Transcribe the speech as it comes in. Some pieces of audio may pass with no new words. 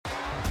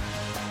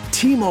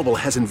T-Mobile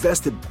has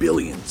invested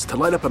billions to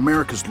light up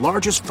America's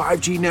largest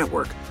 5G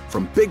network,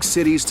 from big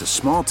cities to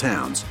small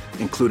towns,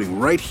 including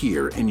right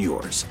here in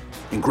yours.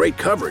 And great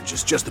coverage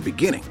is just the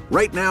beginning.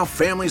 Right now,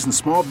 families and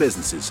small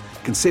businesses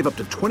can save up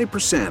to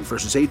 20%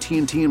 versus AT&T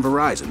and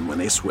Verizon when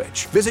they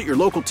switch. Visit your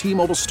local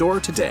T-Mobile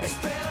store today.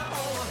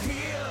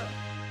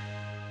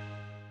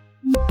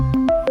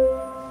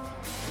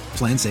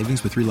 Plan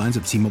savings with 3 lines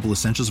of T-Mobile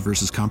Essentials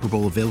versus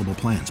comparable available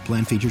plans.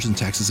 Plan features and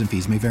taxes and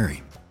fees may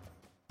vary.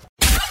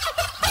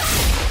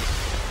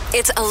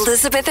 It's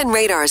Elizabeth and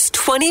Radar's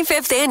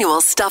 25th annual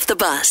Stuff the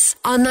Bus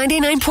on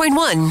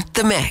 99.1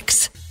 The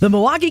Mix. The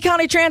Milwaukee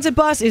County Transit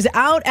Bus is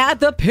out at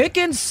the Pick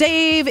and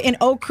Save in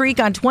Oak Creek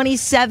on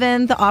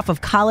 27th off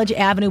of College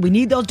Avenue. We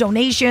need those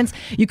donations.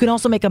 You can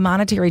also make a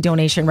monetary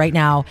donation right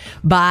now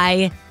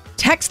by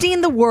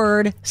texting the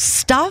word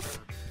STUFF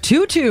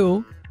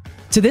to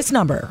this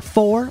number,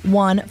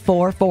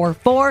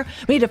 41444.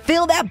 We need to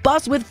fill that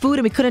bus with food,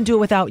 and we couldn't do it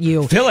without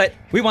you. Fill it.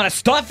 We want to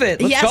stuff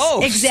it. Let's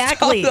go.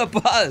 Exactly. Stuff the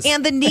bus.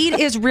 And the need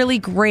is really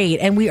great.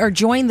 And we are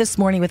joined this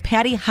morning with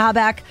Patty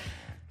Habeck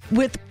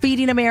with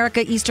Feeding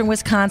America Eastern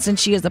Wisconsin.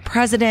 She is the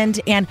president,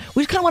 and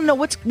we just kind of want to know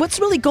what's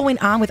really going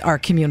on with our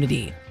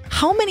community.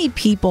 How many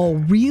people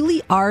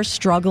really are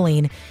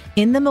struggling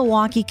in the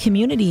Milwaukee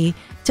community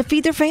to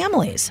feed their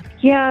families?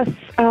 Yes.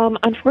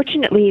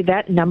 Unfortunately,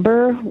 that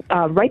number,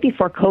 right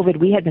before COVID,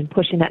 we had been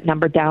pushing that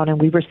number down,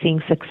 and we were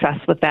seeing success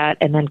with that.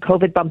 And then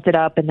COVID bumped it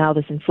up, and now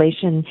this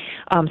inflation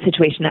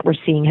situation that we're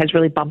seeing has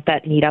really bumped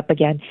that need up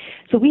again.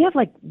 So we have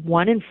like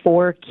 1 in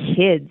 4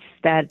 kids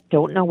that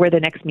don't know where their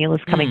next meal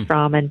is coming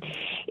from. And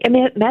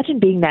imagine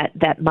being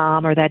that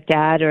mom or that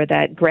dad or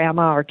that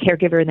grandma or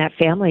caregiver in that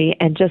family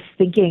and just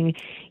thinking,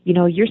 you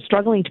know, you're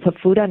struggling to put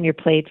food on your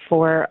plate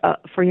for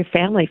your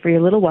family, for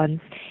your little ones.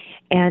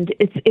 And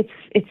it's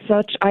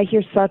such, I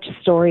hear such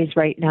stories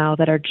right now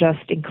that are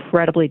just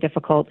incredibly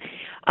difficult.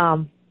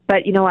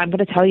 But, you know, I'm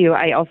going to tell you,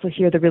 I also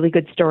hear the really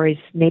good stories,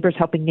 neighbors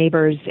helping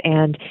neighbors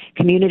and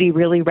community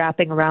really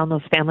wrapping around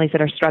those families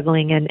that are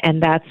struggling.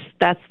 And that's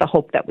the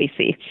hope that we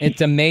see.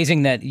 It's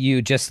amazing that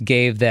you just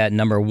gave that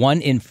number. 1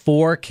 in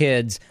 4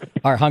 kids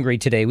are hungry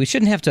today. They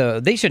shouldn't have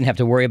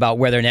to worry about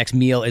where their next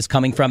meal is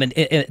coming from. And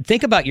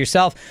think about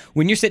yourself.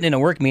 When you're sitting in a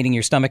work meeting,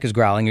 your stomach is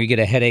growling or you get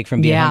a headache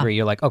from being hungry.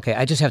 You're like, okay,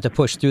 I just have to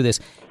push through this.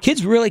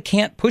 Kids really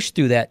can't push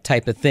through that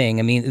type of thing.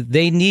 I mean,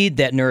 they need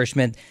that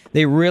nourishment.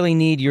 They really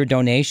need your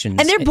donations.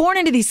 And they're born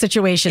into these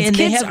situations. And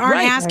kids aren't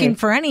asking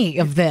for any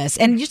of this.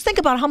 And just think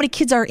about how many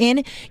kids are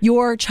in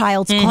your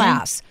child's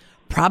class.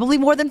 Probably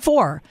more than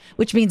 4,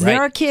 which means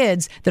there are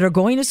kids that are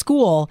going to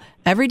school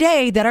every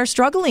day that are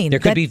struggling. There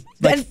could be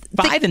like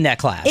 5 in that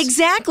class.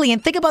 Exactly.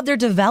 And think about their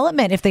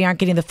development if they aren't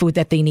getting the food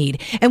that they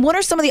need. And what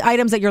are some of the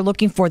items that you're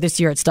looking for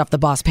this year at Stuff the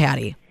Bus,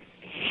 Patty?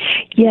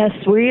 Yes,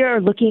 we are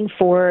looking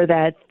for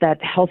that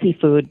healthy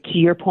food, to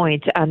your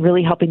point, on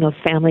really helping those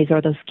families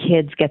or those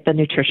kids get the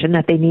nutrition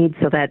that they need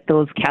so that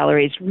those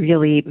calories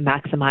really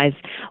maximize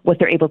what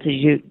they're able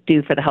to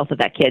do for the health of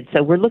that kid.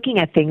 So we're looking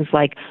at things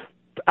like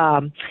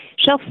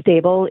shelf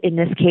stable in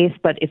this case,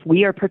 but if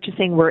we are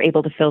purchasing, we're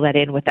able to fill that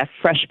in with that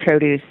fresh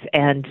produce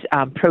and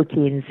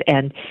proteins.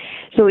 And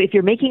so if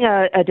you're making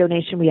a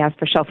donation, we ask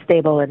for shelf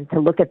stable and to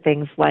look at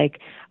things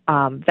like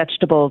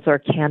vegetables or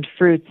canned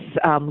fruits,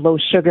 low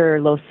sugar,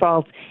 low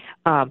salt.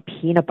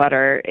 Peanut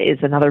butter is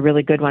another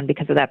really good one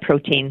because of that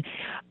protein.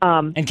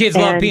 And kids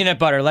love peanut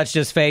butter. Let's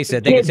just face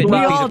it. They can sit and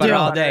eat peanut butter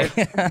all day.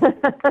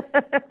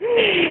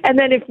 And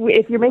then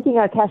if you're making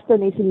a cash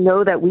donation,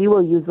 know that we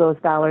will use those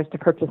dollars to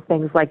purchase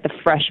things like the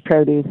fresh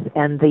produce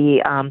and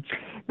the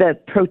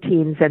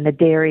proteins and the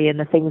dairy and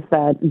the things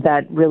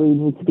that really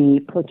need to be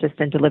purchased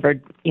and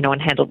delivered, you know,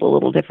 and handled a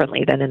little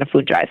differently than in a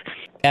food drive.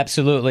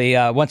 Absolutely.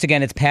 Once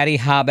again, it's Patty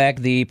Habeck,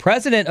 the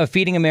president of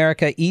Feeding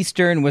America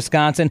Eastern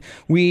Wisconsin.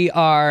 We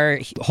are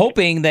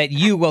hoping that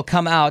you will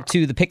come out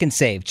to the Pick and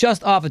Save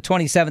just off of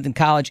 27th and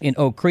College in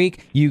Oak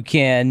Creek. You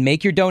can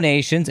make your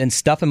donations and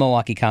stuff a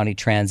Milwaukee County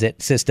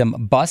Transit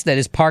System bus that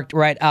is parked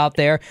right out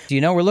there. You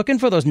know, we're looking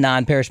for those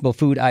non-perishable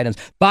food items.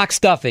 Box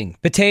stuffing,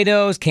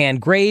 potatoes, canned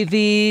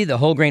gravy, the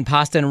whole grain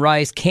pasta and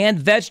rice, canned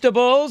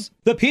vegetables,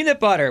 the peanut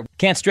butter.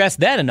 Can't stress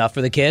that enough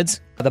for the kids.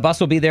 The bus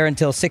will be there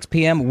until 6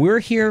 p.m. We're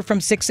here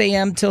from 6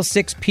 a.m. till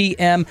 6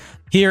 p.m.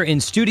 here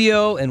in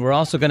studio, and we're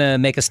also going to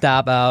make a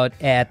stop out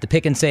at the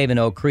Pick and Save in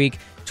Oak Creek,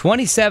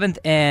 27th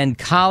and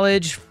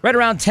College, right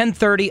around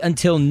 10:30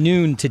 until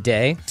noon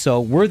today. So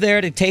we're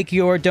there to take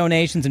your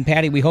donations, and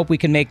Patty, we hope we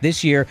can make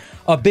this year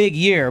a big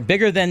year,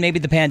 bigger than maybe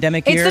the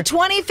pandemic year. It's the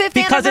 25th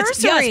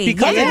anniversary.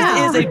 Because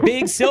it is a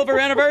big silver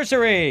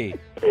anniversary.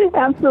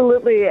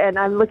 Absolutely, and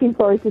I'm looking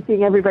forward to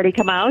seeing everybody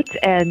come out,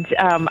 and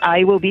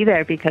I will be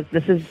there because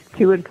this is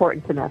too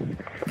important to miss.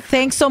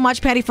 Thanks so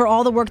much, Patty, for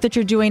all the work that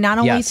you're doing, not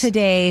only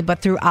today,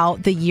 but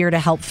throughout the year to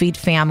help feed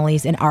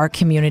families in our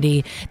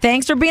community.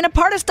 Thanks for being a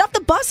part of Stuff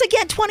the Bus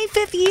again,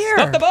 25th year.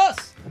 Stuff the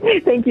Bus.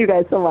 Thank you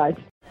guys so much.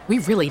 we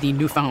really need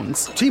new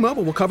phones.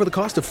 T-Mobile will cover the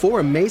cost of 4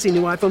 amazing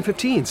new iPhone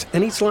 15s,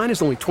 and each line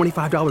is only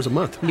 $25 a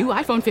month. New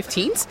iPhone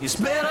 15s? It's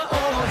better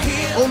over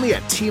here. Only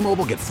at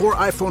T-Mobile, get 4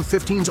 iPhone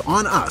 15s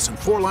on us and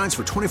 4 lines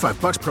for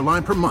 $25 per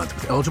line per month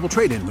with eligible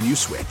trade-in when you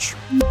switch.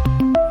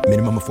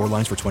 Minimum of 4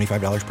 lines for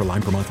 $25 per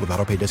line per month with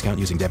autopay discount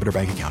using debit or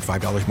bank account.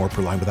 $5 more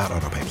per line without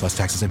autopay, plus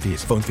taxes and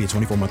fees. Phone fee at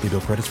 24 monthly bill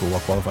credits for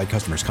well-qualified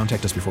customers.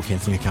 Contact us before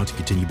canceling account to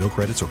continue bill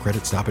credits or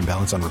credit stop and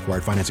balance on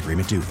required finance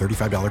agreement due.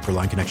 $35 per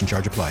line connection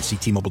charge applies. See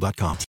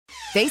T-Mobile.com.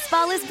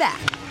 Baseball is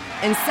back,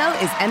 and so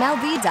is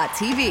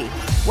MLB.tv.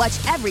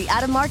 Watch every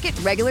out-of-market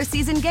regular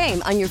season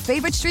game on your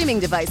favorite streaming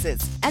devices.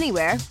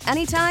 Anywhere,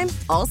 anytime,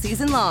 all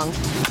season long.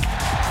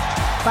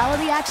 Follow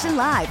the action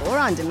live or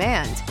on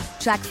demand.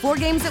 Track 4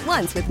 games at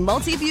once with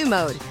multi-view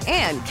mode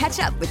and catch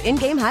up with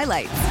in-game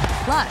highlights.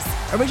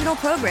 Plus, original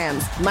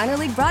programs, minor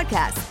league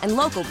broadcasts, and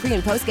local pre-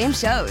 and post-game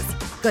shows.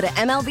 Go to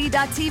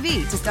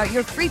MLB.tv to start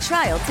your free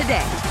trial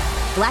today.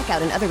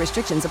 Blackout and other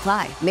restrictions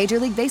apply. Major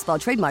League Baseball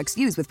trademarks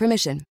used with permission.